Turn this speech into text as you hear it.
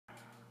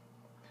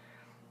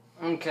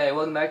Okay,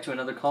 welcome back to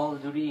another Call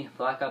of Duty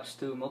Black Ops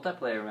 2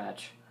 multiplayer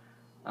match.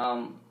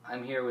 I'm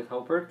here with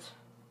Hopert,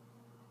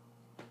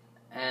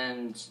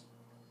 and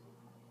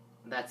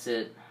that's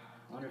it.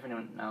 I wonder if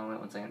anyone... No,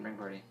 wait 1 second, ring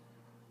party.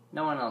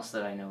 No one else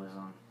that I know is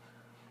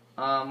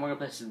on. We're gonna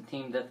play some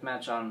team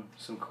deathmatch on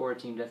some core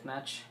team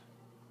deathmatch.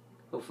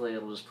 Hopefully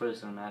it'll just put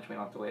us in a match, we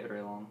don't have to wait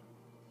very long.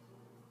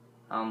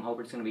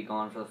 Hopert's gonna be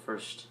gone for the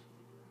first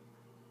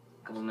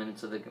couple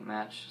minutes of the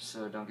match,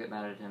 so don't get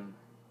mad at him.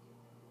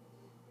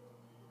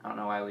 I don't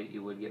know why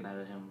you would get mad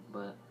at him,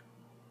 but...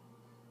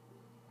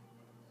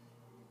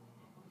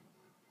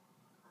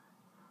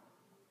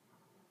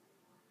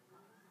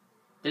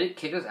 Did it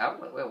kick us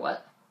out? Wait,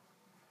 what?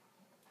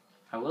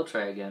 I will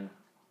try again.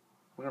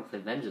 We're gonna play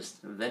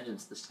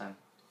Vengeance this time.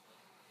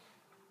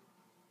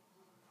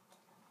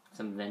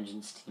 Some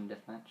Vengeance team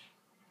deathmatch.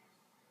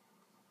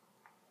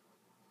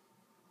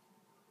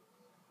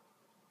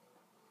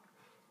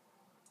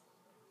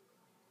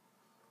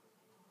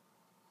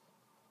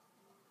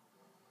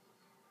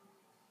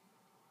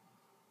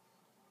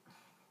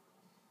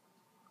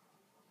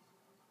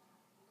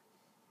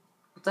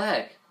 What the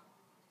heck?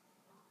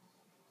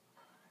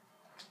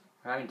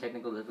 We're having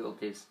technical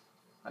difficulties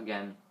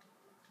again.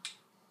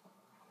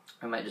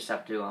 I might just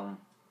have to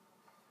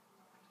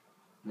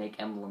make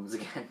emblems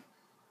again.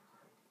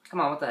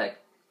 Come on, what the heck?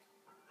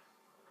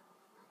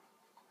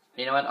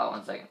 You know what? Oh,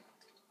 1 second.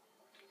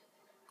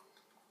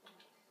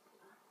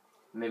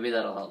 Maybe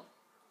that'll help.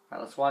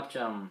 Alright, let's watch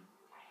why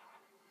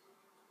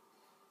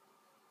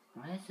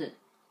is it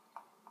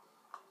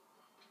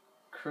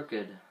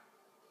crooked?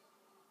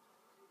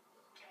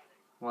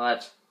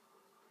 What?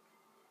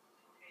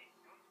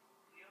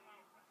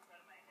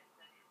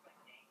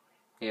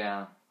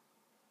 Yeah.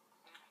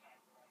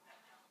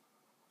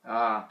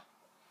 Ah.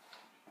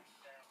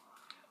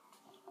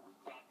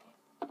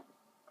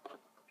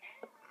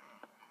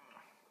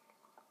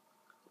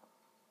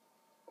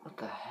 What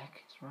the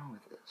heck is wrong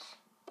with this?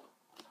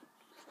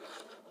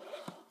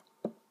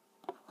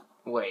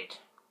 Wait.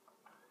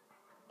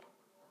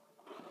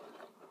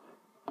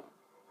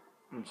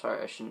 I'm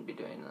sorry, I shouldn't be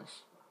doing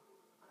this.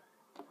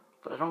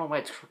 But I don't know why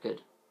it's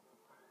crooked.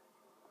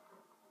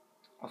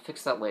 I'll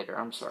fix that later,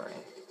 I'm sorry.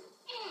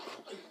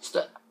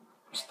 Stop.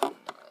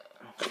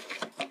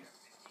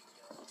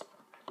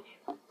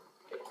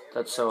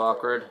 That's so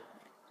awkward.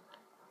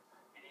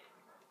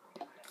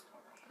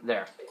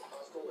 There.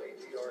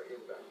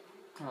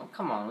 Oh,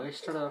 come on, we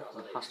started off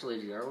with hostile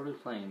AGR. What are we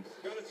playing?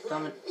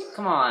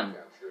 Come on.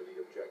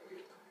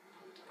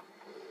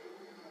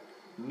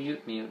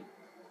 Mute.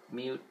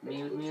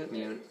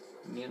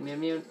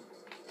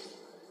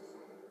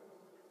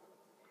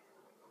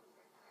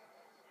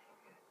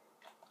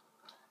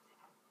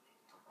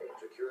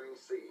 Securing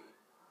C.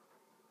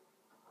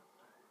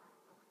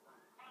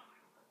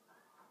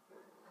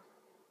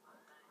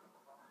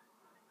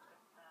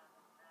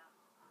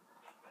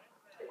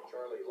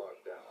 Charlie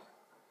locked down.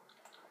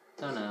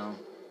 Don't know.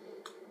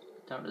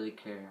 Don't really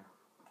care.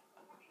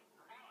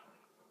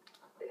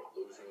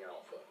 Losing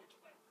Alpha.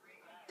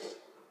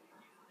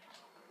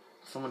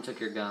 Someone took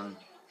your gun.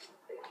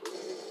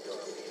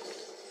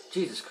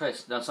 Jesus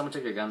Christ. No, someone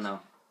took your gun though.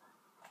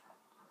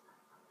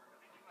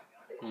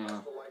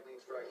 Yeah.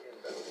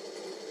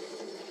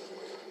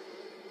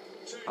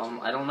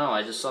 I don't know.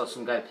 I just saw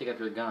some guy pick up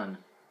your gun.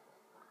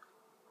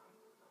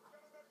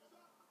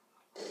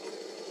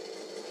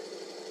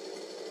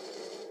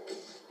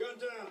 Gun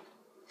down.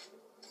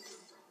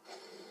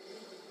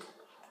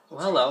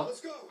 Well, hello,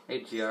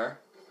 AGR.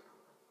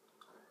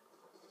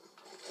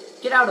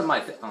 Get out of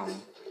my Securing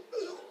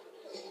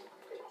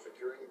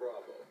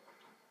Bravo.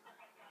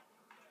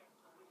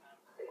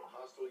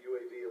 Hostile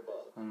UAV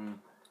above.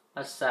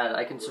 That's sad.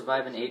 I can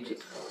survive an AG.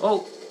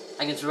 Oh,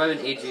 I can survive an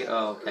AG.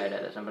 Oh, okay,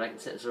 that is. But I can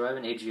survive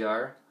an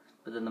AGR.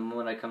 But then the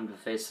moment I come to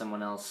face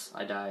someone else,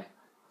 I die.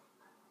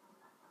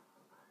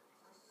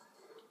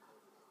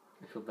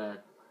 I feel bad.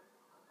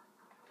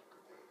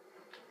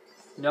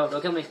 No,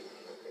 don't kill me.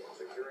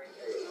 Securing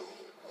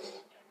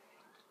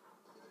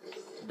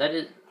A. That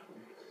is.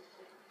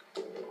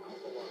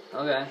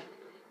 Okay.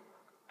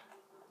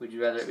 Would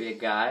you rather it be a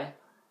guy?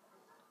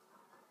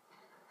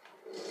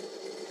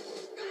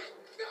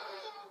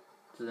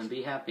 So then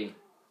be happy.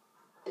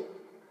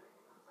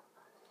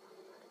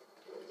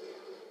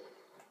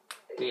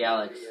 Be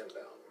Alex.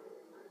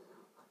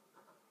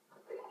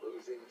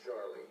 Losing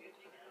Charlie.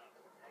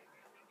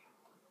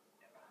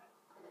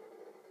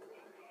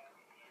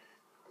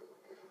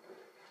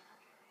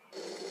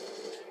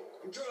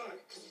 Try.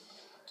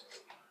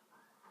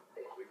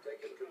 We've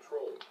taken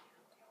control.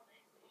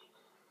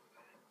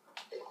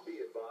 Be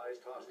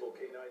advised, hostile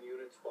K9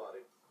 unit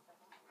spotted.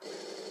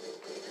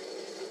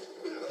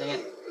 Dang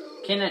it.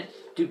 Canine,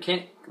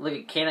 dude, look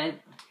at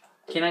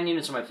K9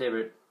 units are my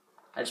favorite.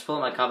 I just pull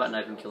out my combat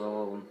knife and kill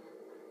all of them.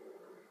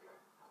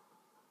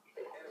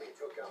 Enemy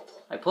took Alpha.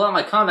 I pull out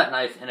my combat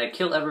knife and I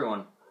kill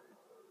everyone.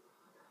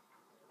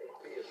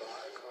 Be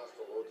advised,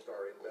 hostile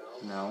Lodestar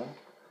inbound. No.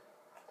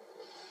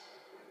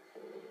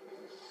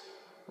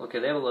 Okay,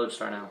 they have a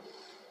Lodestar now.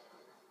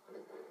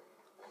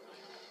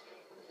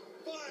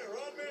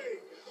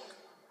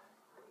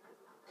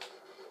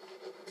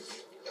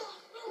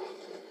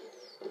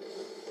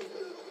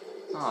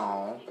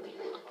 Oh.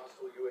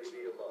 Hostile UAV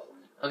above.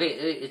 Okay,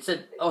 it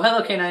said, "Oh,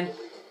 hello, K9."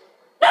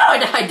 No, I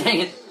died.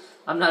 Dang it!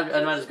 I'm not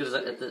as good as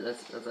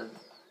that.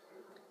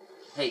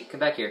 Hey, come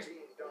back here. Team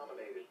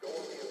dominated. Go on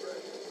the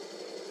aggressive.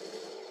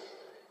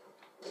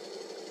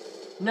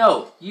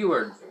 No, you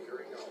were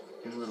Securing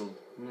Alpha. a little.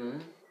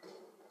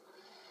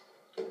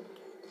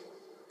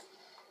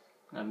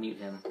 I'll mute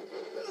him.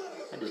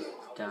 I just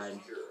died.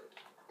 Secured.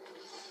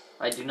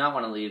 I do not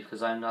want to leave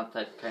because I'm not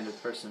that kind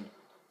of person.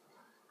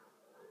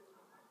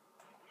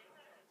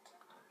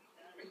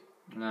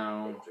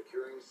 No.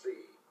 Securing C.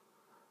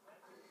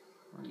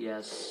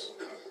 Yes.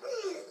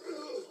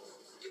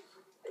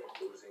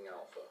 Losing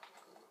Alpha.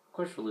 Of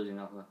course we're losing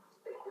Alpha.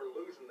 We're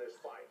losing this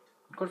fight.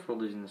 Of course we're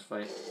losing this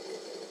fight.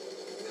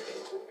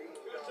 We're being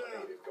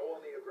dominated. Go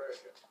on the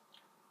aggression.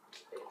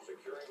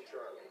 Securing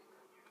Charlie.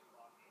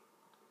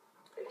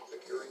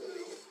 Securing B.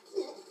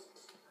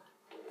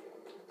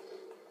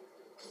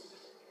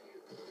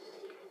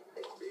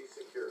 B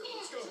secure.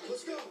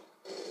 Let's go.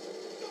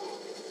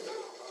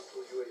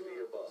 Hostile UAV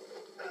above.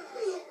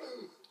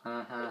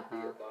 Be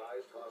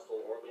advised,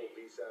 hostile orbital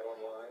VSAT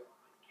online.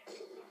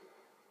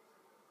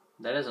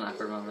 That is an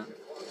awkward moment.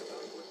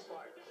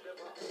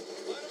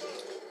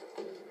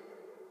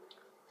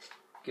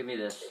 Give me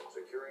this.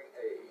 Securing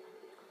A.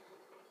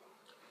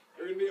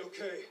 You're gonna be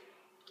okay.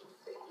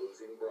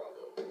 Losing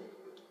Bravo.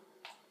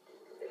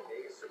 A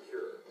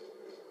secure.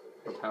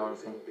 We're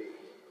powerful. Losing B.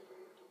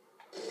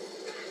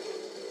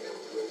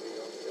 UAV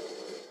on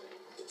standby.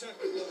 Attack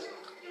the level.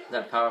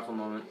 That powerful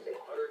moment.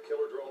 Hunter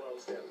killer drone on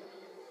standby.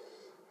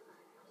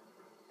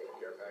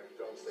 Care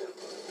package on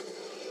standby.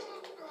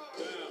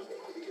 Down.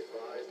 Be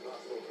advised,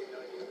 hostile K9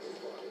 unit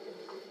spotted.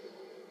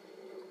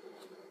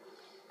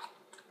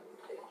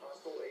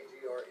 Hostile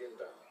AGR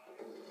inbound.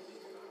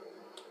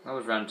 That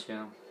was round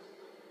 2.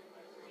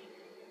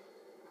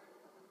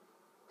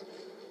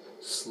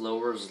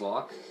 Slower's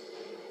lock.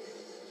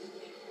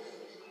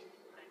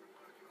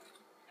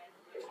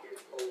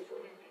 It's over.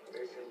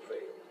 Mission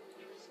failed.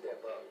 Step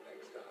up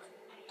next time.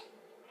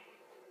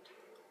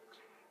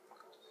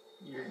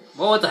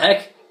 Whoa, what the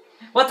heck?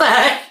 What the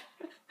heck?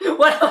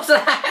 What was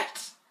that?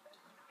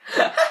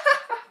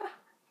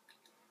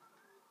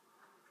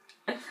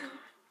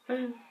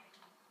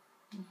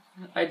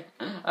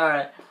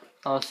 Alright.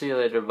 I'll see you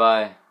later.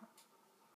 Bye.